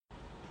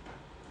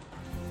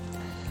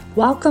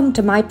Welcome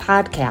to my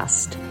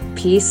podcast,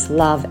 Peace,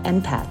 Love,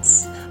 and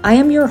Pets. I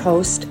am your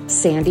host,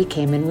 Sandy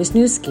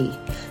Kamen-Wisniewski.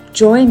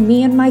 Join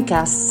me and my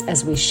guests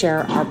as we share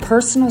our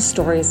personal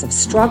stories of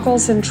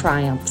struggles and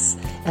triumphs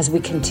as we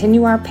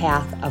continue our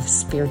path of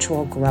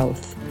spiritual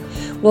growth.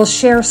 We'll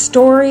share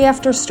story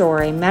after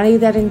story, many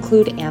that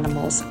include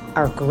animals,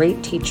 our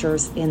great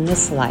teachers in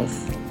this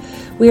life.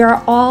 We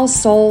are all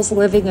souls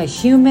living a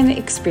human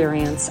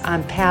experience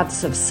on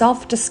paths of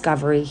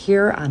self-discovery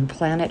here on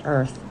planet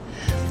Earth.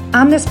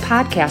 On this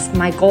podcast,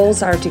 my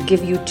goals are to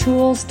give you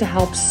tools to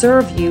help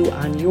serve you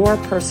on your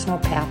personal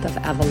path of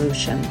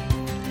evolution.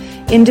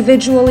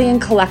 Individually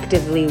and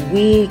collectively,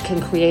 we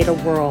can create a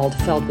world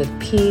filled with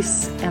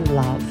peace and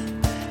love.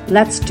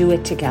 Let's do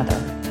it together.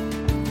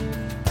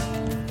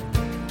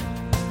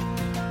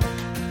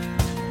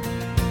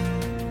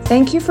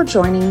 Thank you for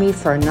joining me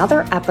for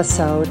another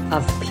episode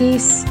of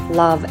Peace,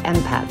 Love,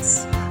 and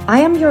Pets.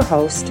 I am your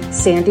host,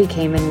 Sandy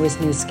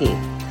Kamen-Wisniewski.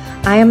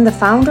 I am the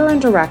founder and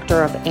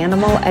director of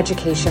Animal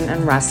Education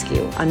and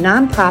Rescue, a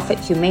nonprofit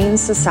humane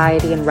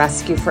society and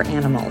rescue for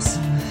animals.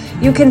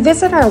 You can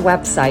visit our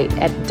website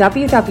at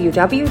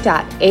www.aear.org.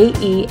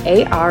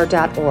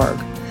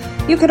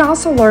 You can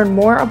also learn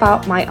more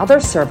about my other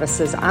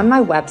services on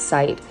my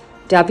website,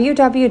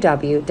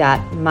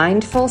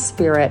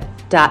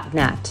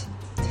 www.mindfulspirit.net.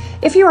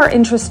 If you are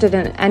interested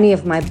in any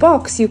of my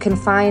books, you can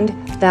find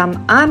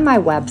them on my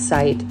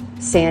website,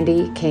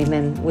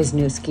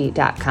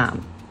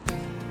 sandykamenwisniewski.com.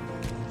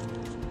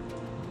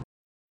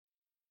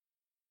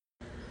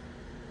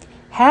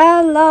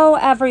 Hello,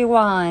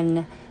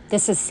 everyone.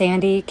 This is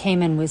Sandy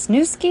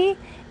Kamen-Wisniewski,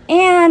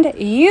 and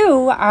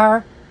you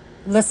are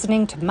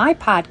listening to my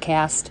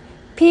podcast,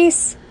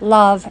 Peace,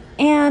 Love,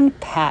 and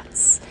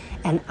Pets.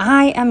 And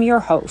I am your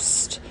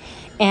host.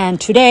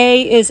 And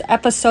today is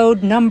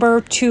episode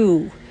number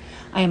 2.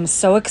 I am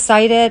so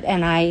excited,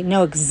 and I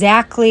know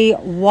exactly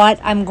what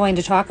I'm going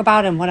to talk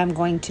about and what I'm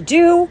going to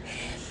do.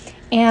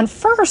 And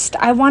first,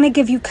 I want to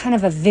give you kind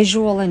of a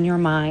visual in your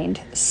mind.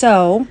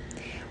 So,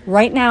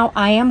 right now,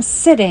 I am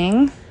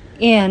sitting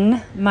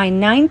in my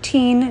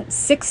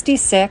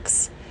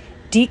 1966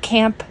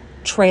 Decamp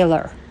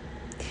trailer.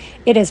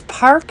 It is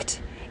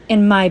parked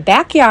in my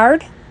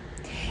backyard,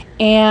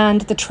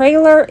 and the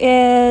trailer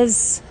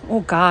is,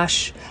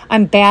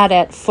 I'm bad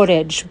at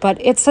footage, but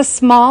it's a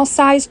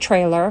small-sized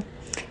trailer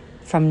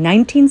from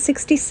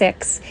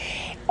 1966.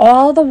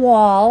 All the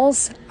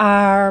walls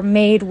are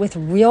made with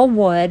real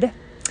wood,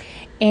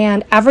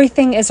 and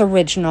everything is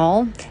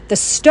original. The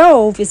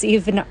stove is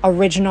even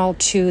original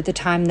to the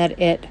time that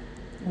it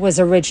was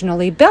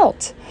originally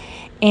built.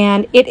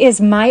 And it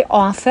is my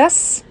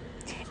office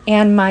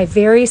and my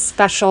very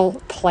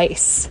special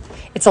place.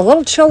 It's a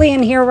little chilly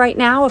in here right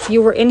now if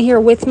you were in here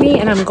with me,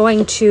 and I'm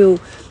going to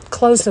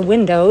close the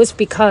windows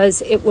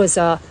because it was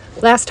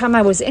last time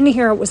I was in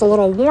here, it was a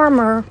little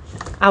warmer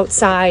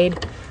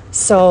outside,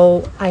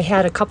 so I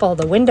had a couple of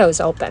the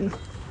windows open.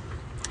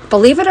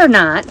 Believe it or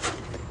not,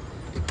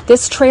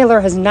 this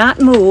trailer has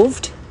not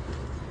moved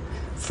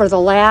for the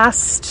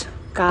last,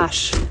 I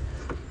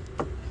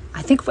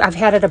think I've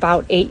had it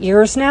about 8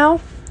 years now.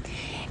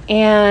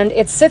 And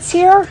it sits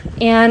here,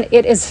 and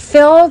it is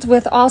filled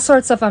with all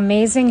sorts of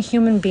amazing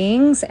human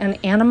beings and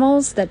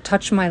animals that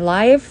touch my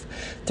life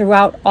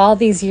throughout all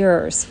these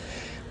years.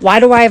 Why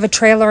do I have a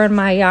trailer in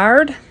my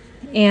yard?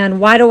 And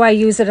why do I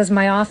use it as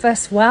my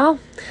office? Well,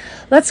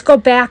 let's go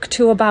back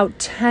to about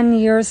 10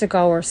 years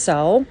ago or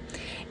so.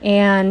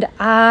 And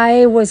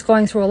I was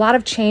going through a lot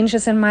of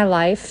changes in my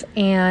life,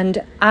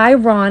 and I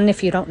run,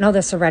 if you don't know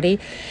this already,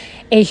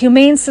 a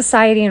humane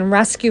society and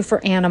rescue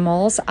for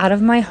animals out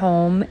of my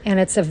home,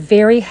 and it's a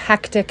very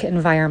hectic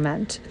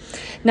environment.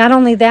 Not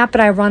only that, but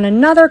I run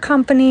another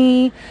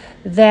company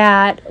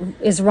that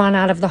is run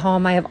out of the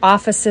home. I have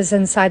offices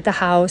inside the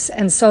house,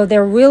 and so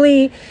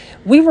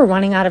we were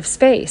running out of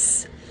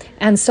space.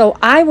 And so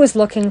I was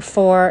looking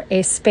for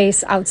a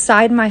space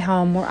outside my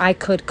home where I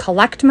could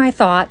collect my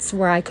thoughts,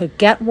 where I could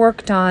get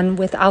work done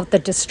without the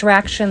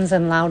distractions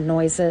and loud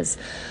noises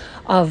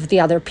of the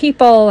other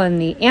people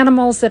and the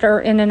animals that are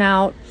in and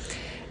out.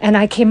 And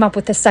I came up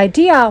with this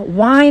idea,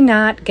 why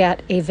not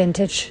get a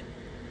vintage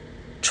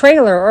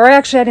trailer, or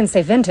actually I didn't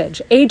say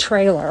vintage, a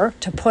trailer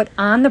to put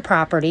on the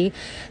property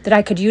that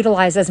I could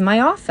utilize as my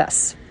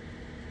office.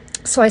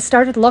 So I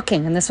started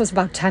looking, and this was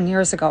about 10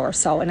 years ago or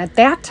so. And at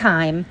that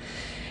time,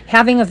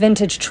 having a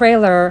vintage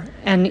trailer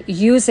and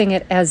using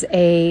it as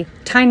a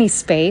tiny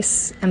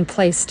space and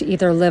place to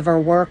either live or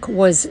work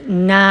was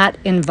not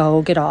in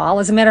vogue at all.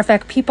 As a matter of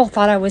fact, people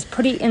thought I was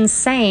pretty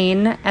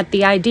insane at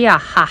the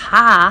idea.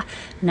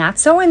 Not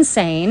so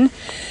insane,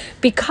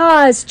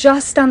 because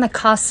just on the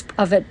cusp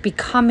of it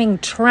becoming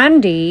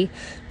trendy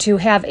to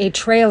have a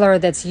trailer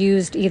that's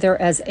used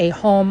either as a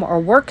home or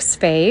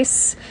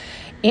workspace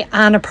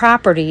on a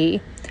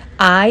property,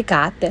 I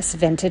got this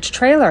vintage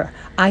trailer.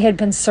 I had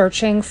been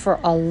searching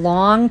for a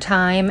long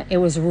time. It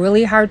was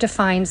really hard to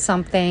find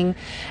something.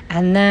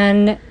 And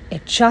then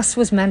it just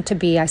was meant to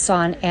be. I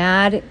saw an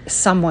ad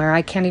somewhere,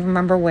 I can't even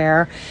remember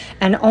where,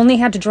 and only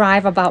had to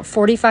drive about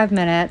 45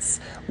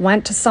 minutes,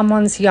 went to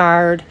someone's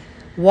yard,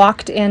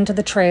 walked into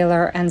the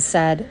trailer and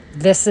said,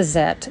 this is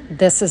it.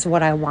 This is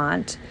what I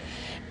want.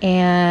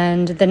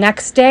 And the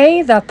next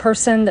day, the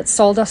person that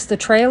sold us the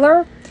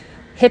trailer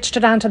hitched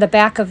it onto the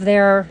back of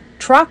their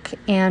truck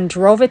and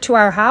drove it to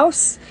our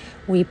house.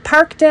 We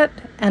parked it,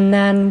 and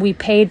then we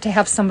paid to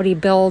have somebody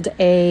build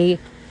a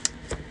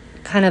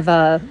kind of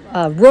a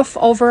roof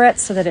over it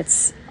so that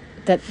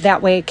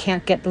that way it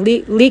can't get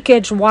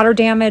leakage, water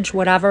damage,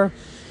 whatever.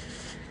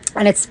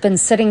 And it's been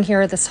sitting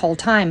here this whole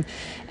time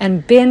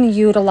and been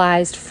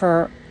utilized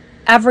for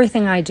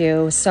everything I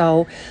do.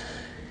 So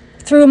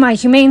through my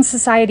Humane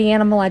Society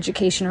Animal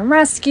Education and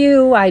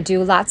Rescue, I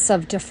do lots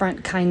of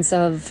different kinds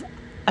of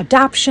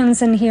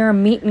adoptions in here,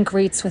 meet and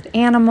greets with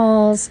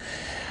animals.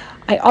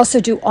 I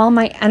also do all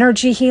my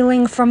energy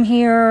healing from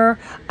here.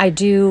 I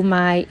do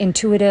my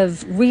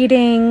intuitive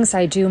readings.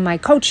 I do my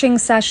coaching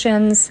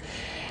sessions.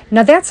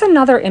 Now, that's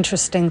another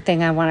interesting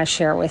thing I want to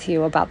share with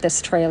you about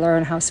this trailer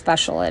and how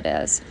special it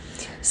is.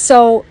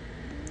 So,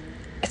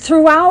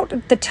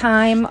 throughout the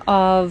time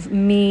of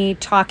me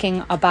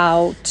talking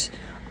about,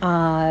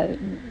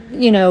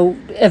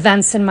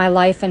 events in my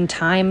life and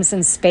times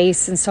and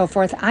space and so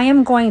forth, I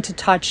am going to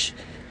touch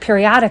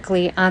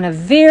periodically on a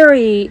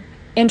very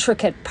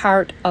intricate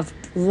part of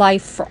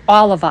life for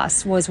all of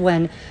us was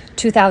when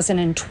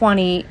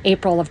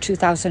April of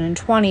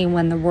 2020,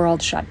 when the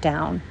world shut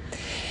down.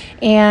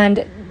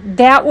 And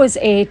that was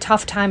a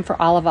tough time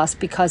for all of us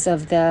because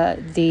of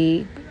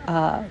the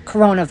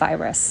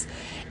coronavirus.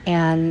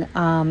 And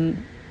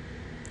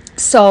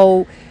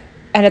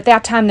and at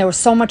that time, there was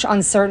so much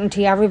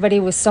uncertainty. Everybody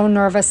was so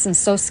nervous and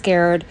so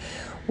scared.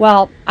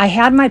 Well, I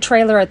had my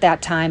trailer at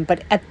that time,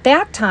 but at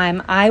that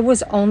time, I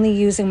was only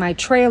using my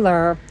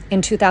trailer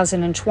in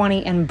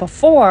 2020 and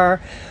before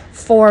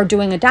for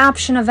doing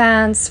adoption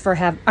events,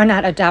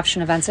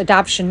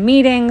 adoption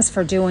meetings,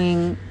 for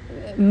doing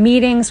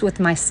meetings with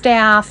my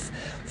staff,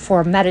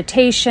 for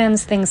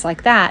meditations, things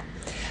like that.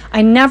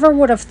 I never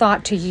would have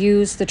thought to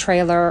use the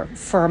trailer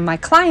for my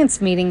clients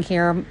meeting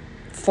here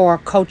for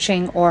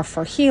coaching or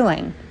for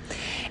healing.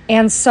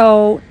 And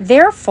so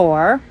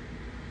therefore,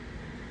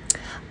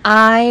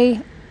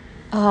 I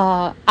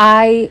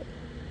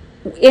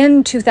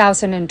in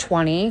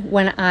 2020,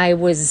 when I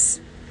was,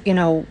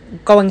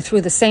 going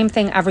through the same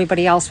thing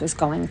everybody else was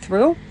going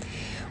through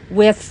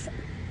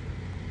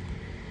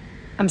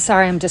I'm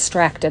sorry, I'm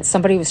distracted.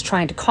 Somebody was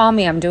trying to call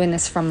me. I'm doing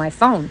this from my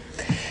phone.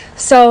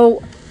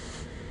 So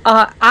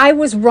I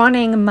was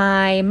running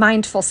my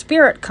Mindful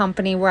Spirit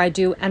company where I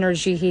do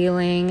energy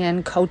healing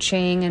and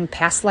coaching and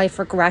past life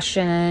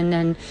regression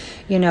and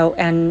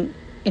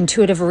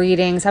intuitive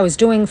readings. I was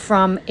doing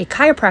from a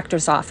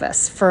chiropractor's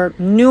office for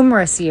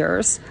numerous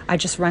years. I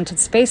just rented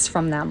space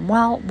from them.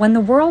 Well, when the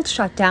world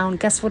shut down,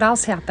 guess what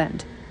else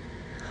happened?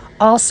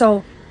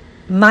 Also,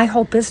 my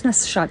whole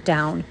business shut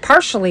down,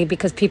 partially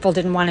because people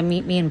didn't want to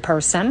meet me in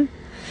person,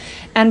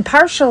 and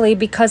partially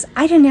because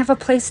I didn't have a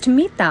place to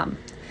meet them.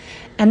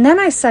 And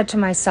then I said to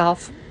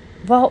myself,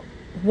 well,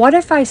 what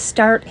if I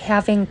start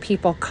having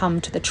people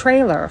come to the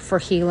trailer for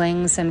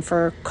healings and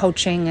for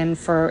coaching and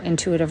for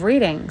intuitive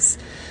readings?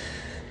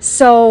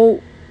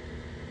 So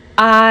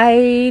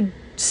I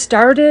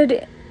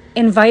started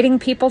inviting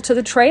people to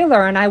the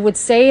trailer, and I would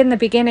say in the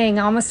beginning,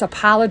 almost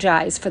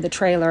apologize for the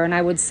trailer. And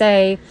I would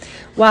say,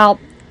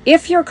 well,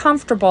 if you're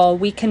comfortable,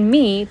 we can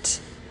meet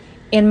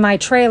in my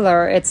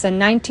trailer. It's a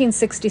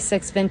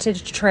 1966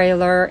 vintage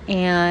trailer,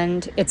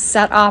 and it's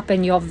set up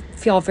and you'll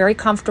feel very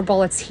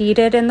comfortable. It's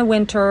heated in the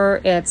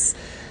winter. It's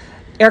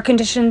air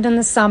conditioned in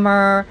the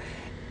summer.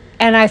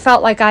 And I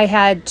felt like I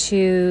had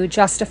to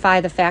justify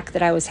the fact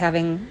that I was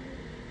having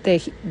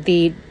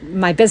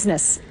my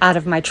business out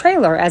of my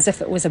trailer as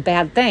if it was a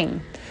bad thing.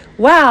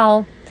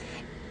 Well,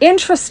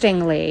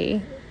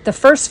 interestingly, the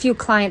first few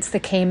clients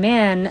that came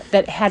in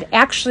that had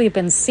actually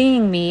been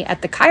seeing me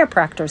at the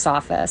chiropractor's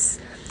office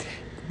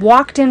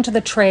walked into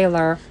the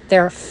trailer,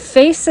 their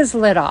faces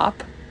lit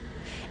up,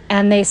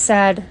 and they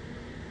said,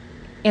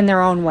 in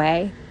their own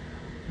way,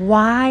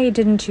 why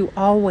didn't you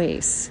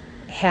always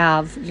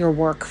have your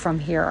work from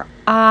here?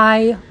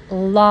 I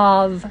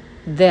love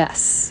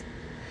this.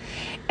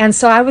 And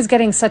so I was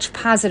getting such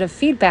positive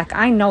feedback.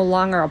 I no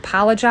longer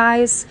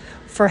apologize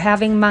for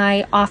having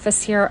my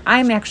office here.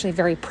 I'm actually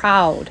very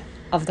proud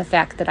of the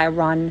fact that I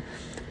run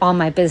all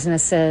my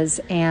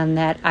businesses and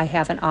that I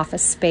have an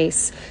office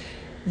space.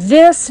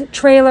 This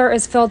trailer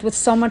is filled with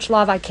so much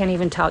love, I can't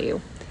even tell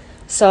you.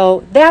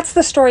 So that's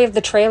the story of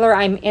the trailer.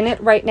 I'm in it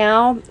right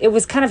now. It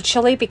was kind of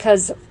chilly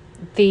because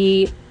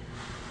the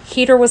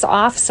heater was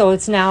off, so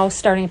it's now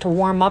starting to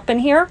warm up in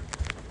here.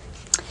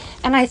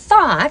 And I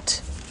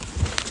thought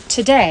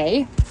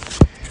today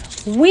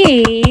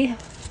we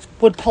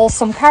would pull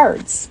some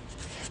cards.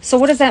 So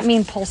what does that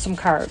mean, pull some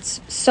cards?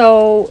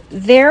 So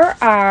there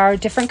are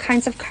different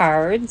kinds of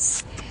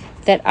cards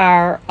that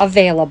are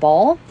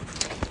available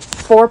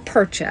for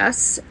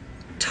purchase.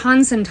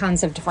 Tons and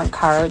tons of different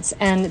cards.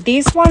 And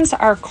these ones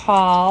are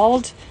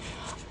called,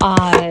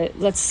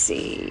 let's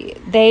see,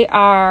 they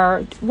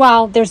are,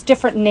 well, there's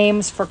different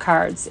names for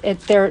cards.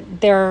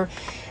 They're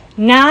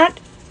not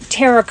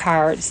tarot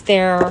cards.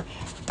 They're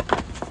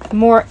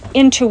more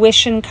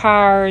intuition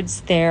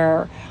cards.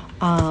 They're,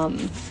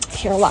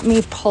 here, let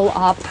me pull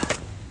up.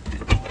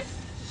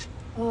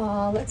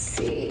 Let's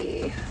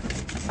see.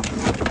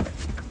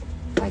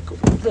 Like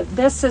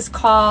this is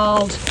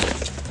called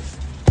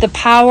the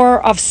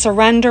Power of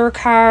Surrender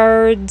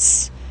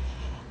cards.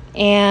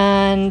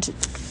 And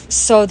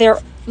so they're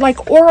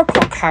like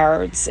oracle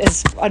cards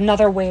is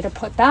another way to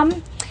put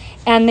them.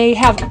 And they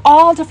have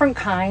all different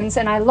kinds,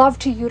 and I love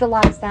to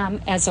utilize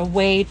them as a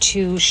way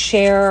to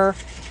share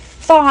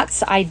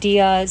thoughts,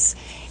 ideas.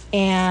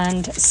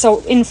 And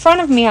so in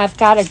front of me, I've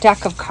got a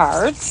deck of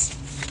cards.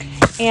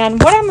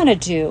 And what I'm going to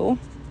do,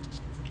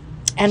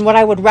 and what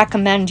I would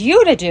recommend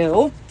you to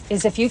do,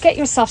 is if you get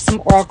yourself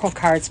some oracle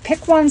cards,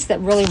 pick ones that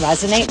really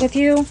resonate with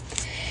you.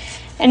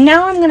 And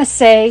now I'm going to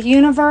say,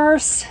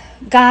 universe,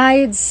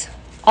 guides,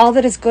 all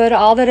that is good,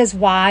 all that is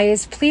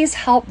wise, please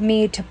help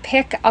me to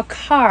pick a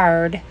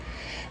card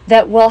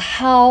that will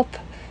help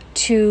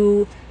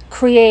to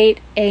create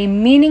a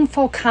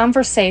meaningful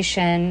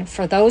conversation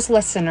for those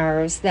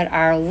listeners that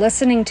are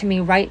listening to me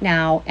right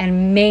now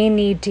and may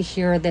need to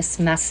hear this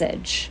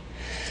message.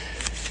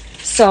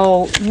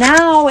 So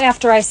now,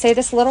 after I say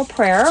this little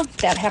prayer,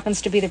 that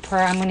happens to be the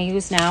prayer I'm going to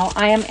use now,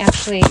 I am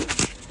actually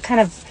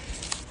kind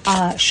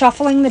of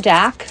shuffling the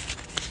deck.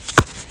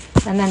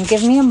 And then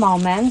give me a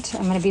moment.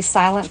 I'm going to be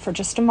silent for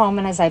just a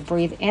moment as I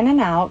breathe in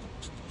and out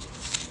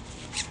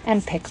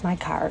and pick my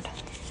card.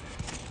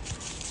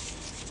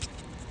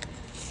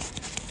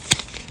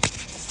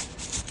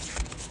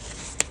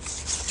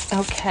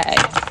 Okay.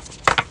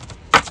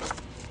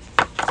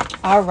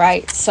 All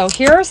right. So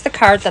here's the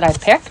card that I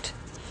picked.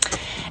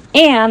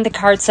 And the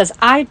card says,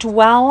 I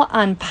dwell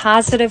on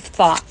positive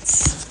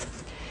thoughts.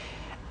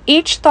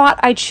 Each thought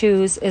I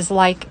choose is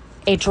like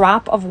a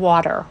drop of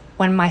water.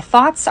 When my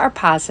thoughts are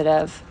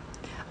positive,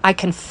 I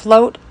can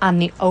float on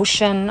the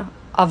ocean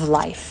of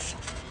life.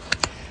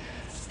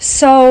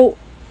 So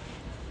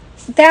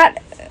that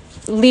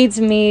leads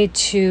me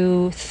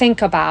to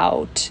think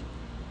about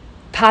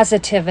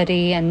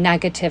positivity and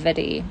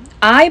negativity.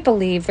 I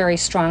believe very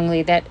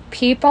strongly that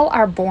people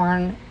are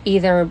born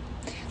either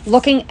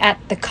looking at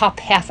the cup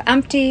half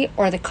empty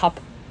or the cup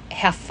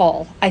half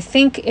full. I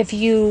think if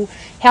you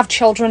have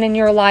children in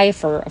your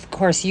life, or of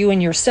course you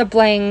and your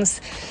siblings,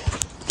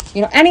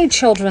 you know, any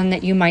children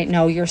that you might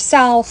know,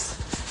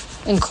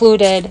 yourself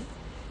included,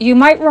 you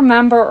might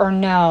remember or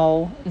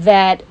know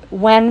that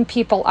when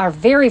people are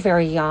very,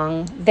 very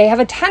young, they have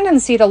a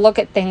tendency to look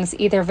at things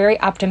either very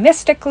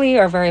optimistically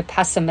or very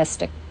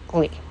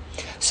pessimistically.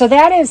 So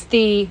that is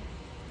the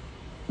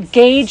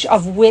gauge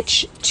of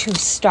which to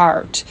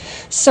start.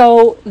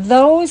 So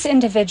those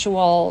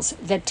individuals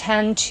that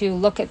tend to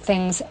look at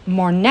things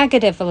more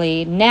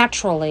negatively,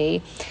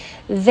 naturally,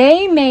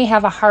 they may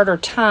have a harder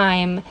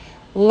time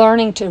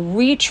learning to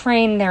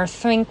retrain their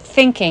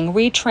thinking,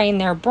 retrain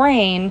their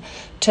brain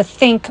to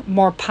think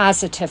more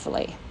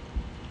positively.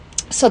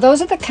 So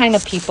those are the kind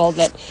of people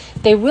that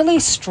they really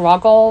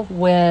struggle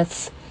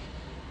with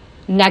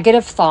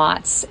negative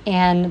thoughts,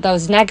 and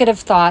those negative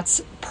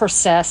thoughts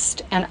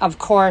persist, and of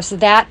course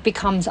that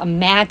becomes a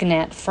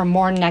magnet for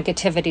more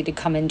negativity to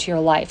come into your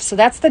life. So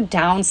that's the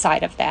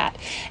downside of that.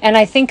 And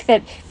I think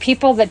that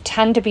people that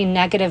tend to be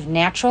negative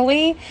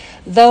naturally,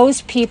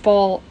 those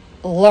people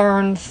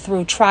learn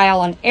through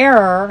trial and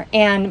error,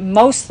 and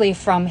mostly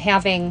from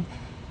having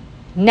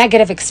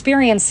negative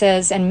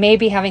experiences and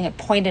maybe having it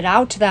pointed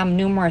out to them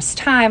numerous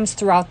times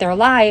throughout their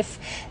life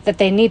that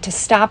they need to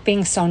stop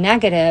being so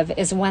negative,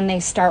 is when they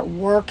start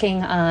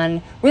working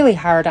on really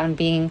hard on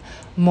being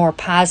more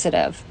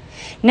positive.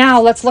 Now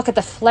let's look at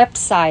the flip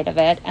side of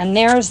it, and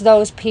there's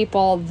those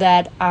people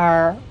that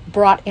are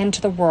brought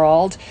into the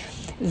world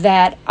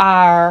that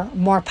are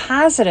more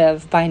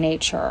positive by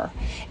nature.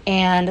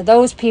 And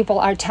those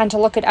people tend to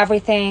look at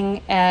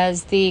everything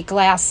as the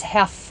glass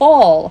half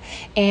full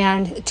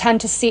and tend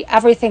to see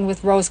everything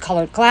with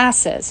rose-colored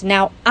glasses.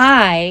 Now,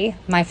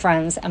 my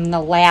friends, am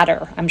the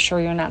latter. I'm sure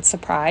you're not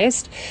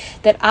surprised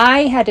that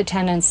I had a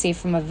tendency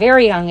from a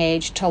very young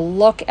age to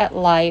look at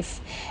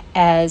life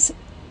as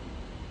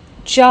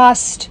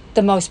just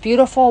the most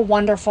beautiful,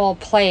 wonderful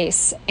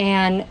place.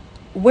 And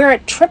where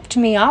it tripped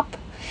me up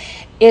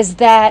is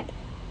that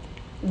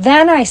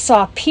then I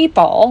saw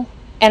people,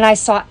 and I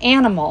saw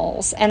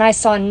animals, and I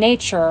saw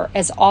nature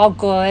as all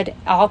good,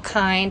 all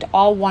kind,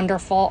 all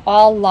wonderful,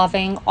 all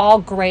loving, all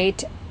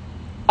great,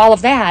 all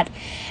of that.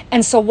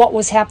 And so what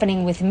was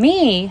happening with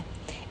me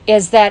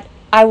is that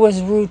I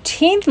was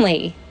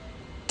routinely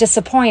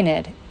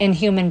disappointed in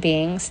human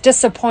beings,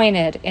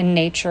 disappointed in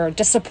nature,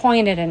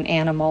 disappointed in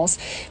animals,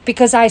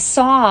 because I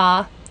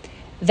saw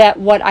that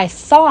what I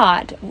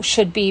thought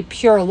should be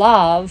pure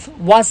love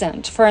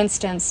wasn't. For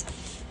instance,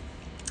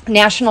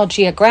 National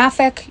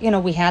Geographic,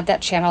 we had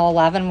that Channel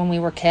 11 when we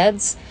were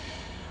kids.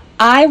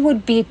 I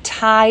would be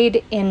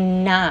tied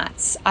in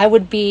knots. I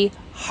would be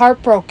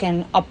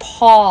heartbroken,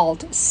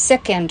 appalled,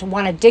 sickened,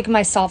 want to dig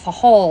myself a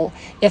hole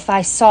if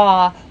I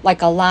saw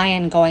like a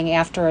lion going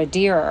after a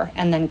deer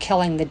and then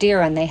killing the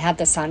deer and they had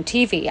this on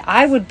TV.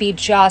 I would be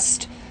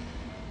just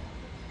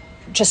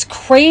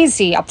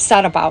crazy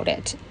upset about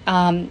it.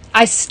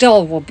 I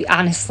still will be,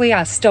 honestly,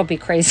 I'll still be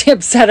crazy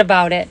upset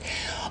about it.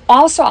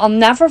 Also, I'll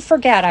never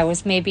forget, I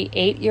was maybe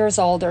 8 years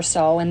old or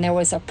so, and there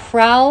was a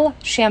Prell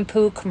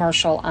shampoo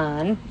commercial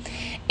on,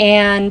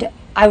 and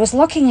I was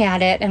looking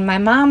at it, and my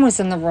mom was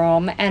in the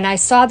room, and I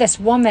saw this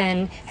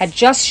woman had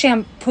just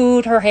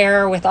shampooed her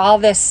hair with all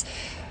this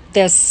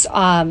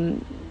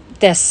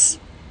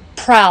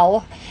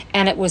Prell,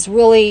 and it was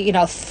really,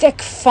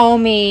 thick,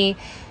 foamy,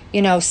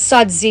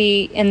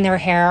 sudsy in their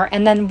hair,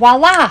 and then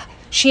voila,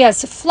 she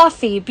has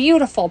fluffy,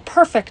 beautiful,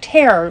 perfect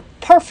hair,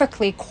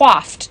 perfectly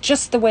coiffed,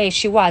 just the way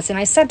she was. And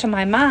I said to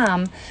my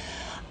mom,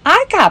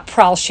 I got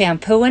Prell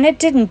shampoo and it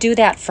didn't do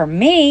that for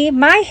me.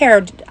 My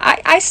hair,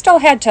 I still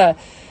had to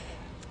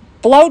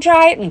blow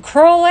dry it and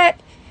curl it.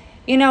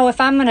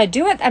 If I'm going to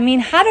do it,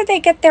 how do they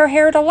get their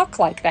hair to look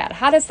like that?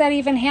 How does that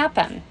even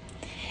happen?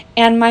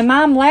 And my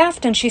mom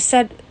laughed and she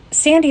said,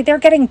 Sandy, they're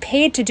getting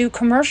paid to do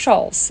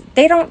commercials.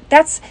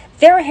 That's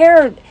their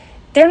hair.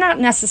 They're not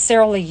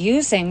necessarily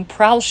using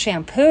Prell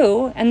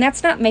shampoo, and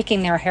that's not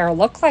making their hair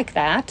look like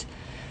that.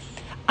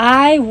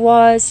 I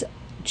was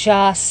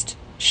just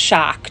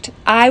shocked.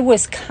 I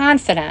was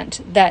confident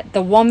that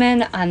the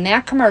woman on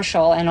that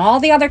commercial and all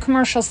the other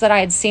commercials that I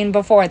had seen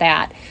before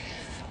that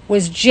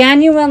was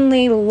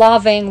genuinely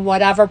loving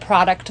whatever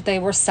product they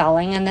were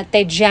selling and that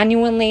they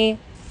genuinely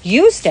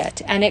used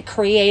it and it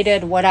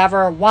created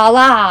whatever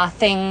voila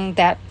thing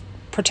that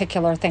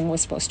particular thing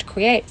was supposed to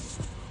create.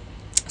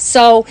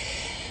 So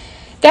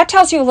that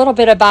tells you a little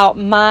bit about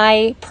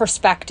my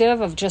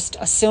perspective of just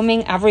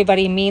assuming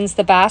everybody means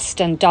the best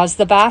and does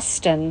the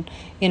best and,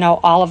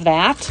 all of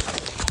that.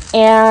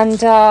 And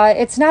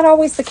it's not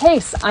always the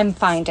case, I'm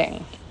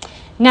finding.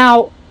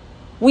 Now,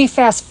 we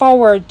fast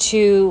forward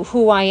to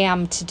who I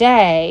am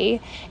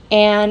today,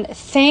 and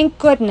thank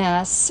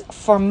goodness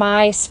for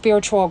my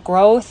spiritual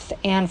growth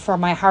and for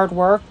my hard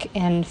work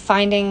in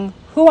finding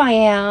who I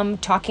am,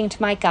 talking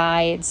to my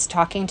guides,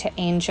 talking to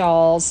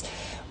angels,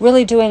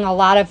 really doing a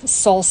lot of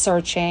soul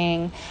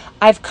searching.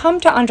 I've come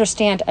to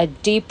understand a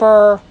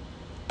deeper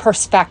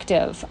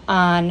perspective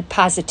on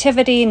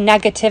positivity,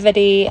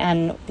 negativity,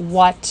 and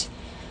what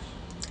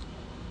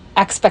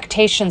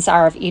expectations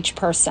are of each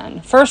person.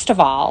 First of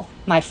all,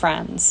 my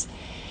friends,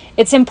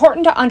 it's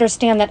important to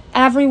understand that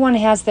everyone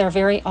has their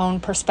very own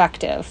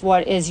perspective.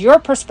 What is your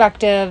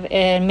perspective,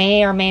 it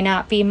may or may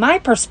not be my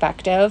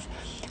perspective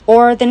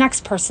or the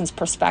next person's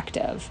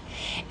perspective.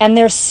 And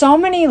there's so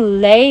many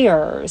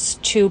layers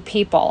to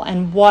people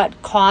and what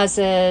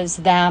causes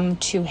them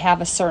to have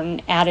a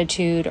certain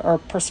attitude or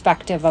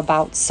perspective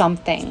about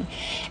something.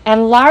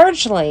 And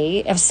largely,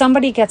 if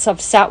somebody gets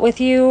upset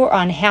with you or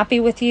unhappy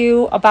with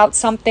you about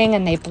something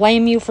and they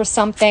blame you for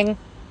something,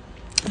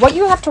 what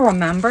you have to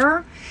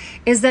remember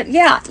is that,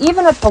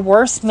 even at the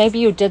worst, maybe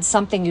you did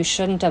something you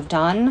shouldn't have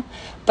done,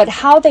 but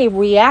how they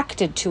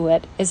reacted to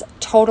it is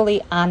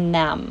totally on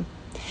them.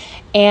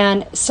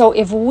 And so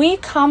if we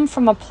come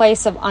from a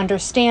place of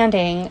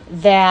understanding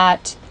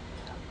that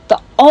the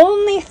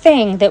only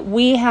thing that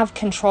we have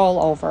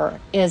control over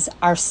is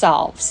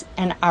ourselves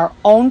and our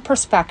own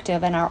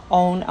perspective and our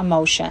own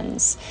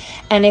emotions,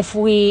 and if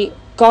we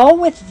go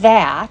with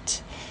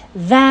that,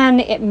 then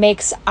it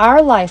makes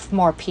our life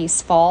more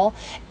peaceful,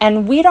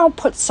 and we don't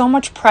put so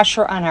much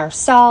pressure on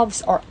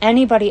ourselves or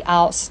anybody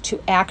else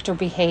to act or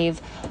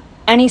behave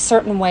any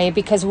certain way,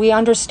 because we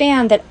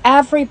understand that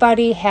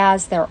everybody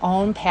has their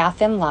own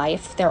path in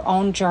life, their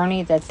own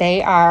journey that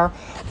they are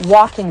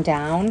walking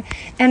down,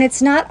 and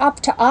it's not up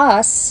to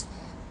us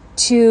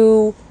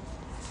to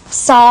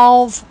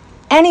solve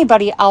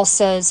anybody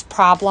else's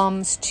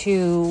problems,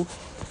 to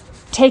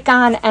take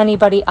on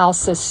anybody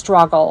else's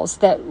struggles,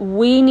 that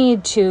we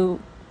need to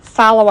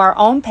follow our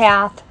own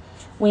path.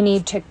 We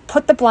need to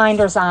put the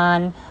blinders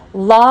on,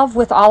 love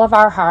with all of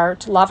our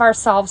heart, love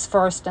ourselves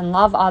first and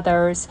love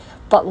others,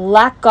 but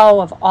let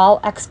go of all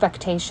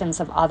expectations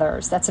of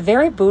others. That's a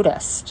very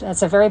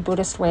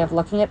Buddhist way of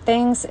looking at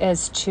things,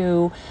 is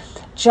to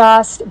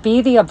just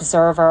be the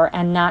observer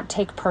and not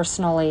take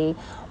personally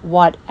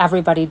what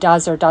everybody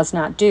does or does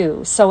not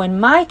do. So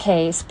in my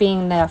case,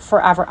 being the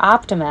forever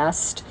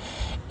optimist,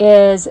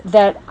 is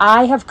that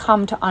I have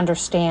come to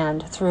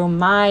understand through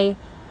my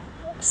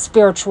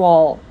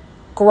spiritual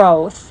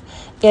growth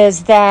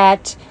is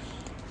that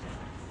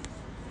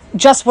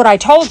just what I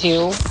told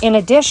you, in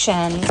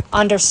addition,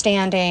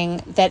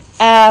 understanding that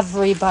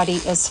everybody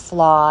is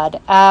flawed,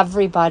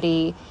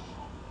 everybody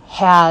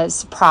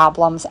has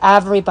problems,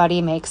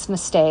 everybody makes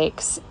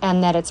mistakes,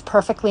 and that it's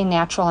perfectly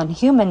natural and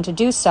human to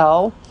do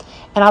so.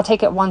 And I'll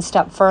take it one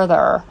step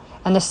further,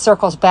 and this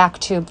circles back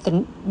to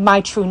my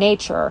true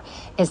nature,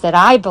 is that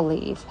I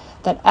believe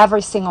that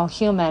every single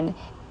human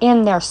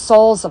in their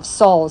souls of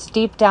souls,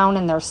 deep down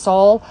in their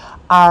soul,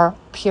 are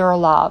pure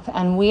love.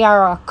 And we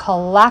are a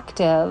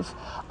collective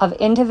of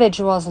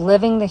individuals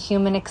living the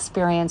human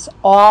experience,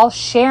 all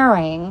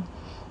sharing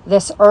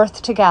this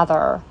earth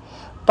together.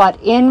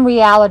 But in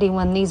reality,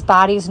 when these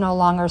bodies no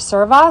longer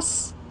serve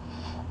us,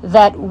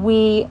 that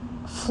we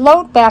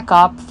float back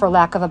up, for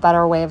lack of a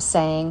better way of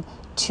saying,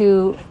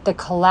 to the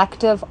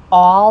collective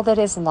all that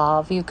is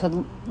love. You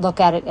could look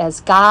at it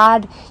as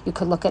God, you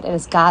could look at it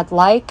as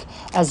God-like,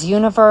 as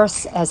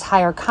universe, as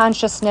higher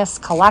consciousness,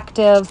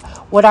 collective,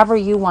 whatever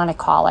you want to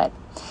call it.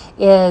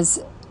 Is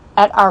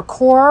at our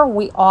core,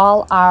 we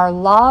all are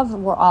love,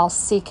 we're all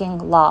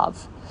seeking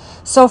love.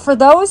 So for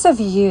those of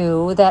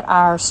you that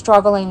are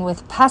struggling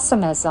with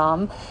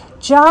pessimism,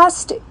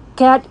 just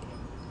get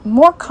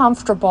more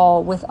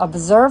comfortable with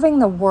observing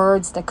the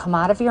words that come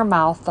out of your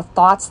mouth, the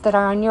thoughts that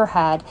are in your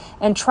head,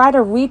 and try to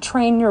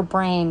retrain your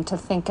brain to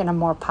think in a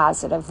more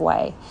positive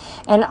way.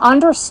 And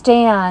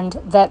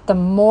understand that the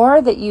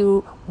more that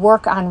you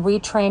work on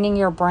retraining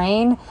your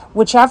brain,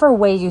 whichever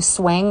way you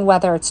swing,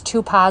 whether it's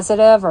too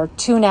positive or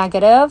too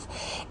negative,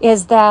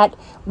 is that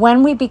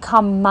when we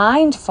become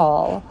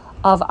mindful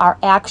of our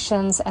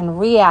actions and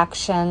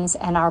reactions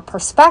and our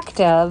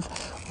perspective,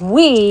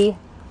 we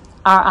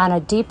are on a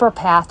deeper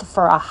path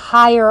for a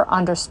higher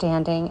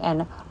understanding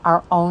and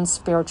our own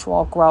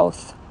spiritual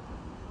growth.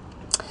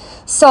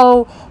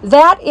 So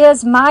that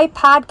is my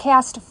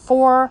podcast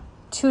for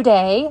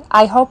today.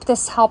 I hope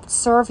this helped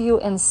serve you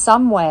in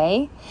some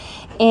way.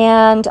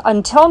 And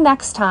until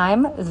next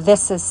time,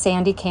 this is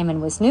Sandy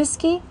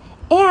Kamen-Wisniewski,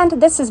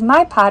 and this is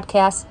my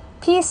podcast,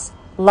 Peace,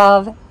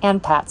 Love,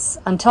 and Pets.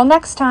 Until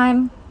next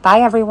time,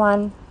 bye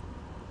everyone.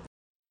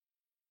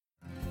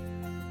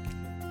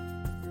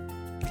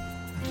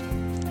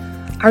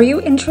 Are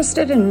you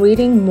interested in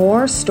reading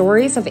more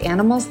stories of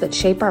animals that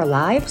shape our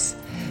lives?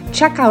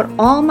 Check out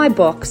all my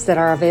books that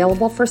are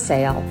available for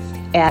sale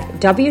at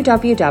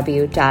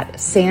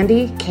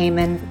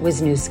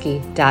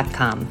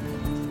www.sandykamenwisniewski.com.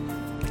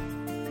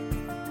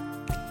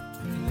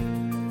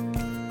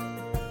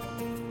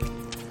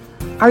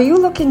 Are you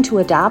looking to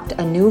adopt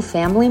a new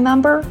family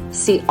member?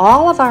 See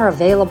all of our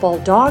available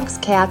dogs,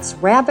 cats,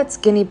 rabbits,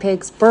 guinea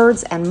pigs,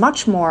 birds, and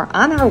much more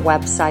on our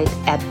website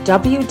at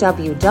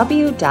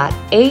www.aear.org.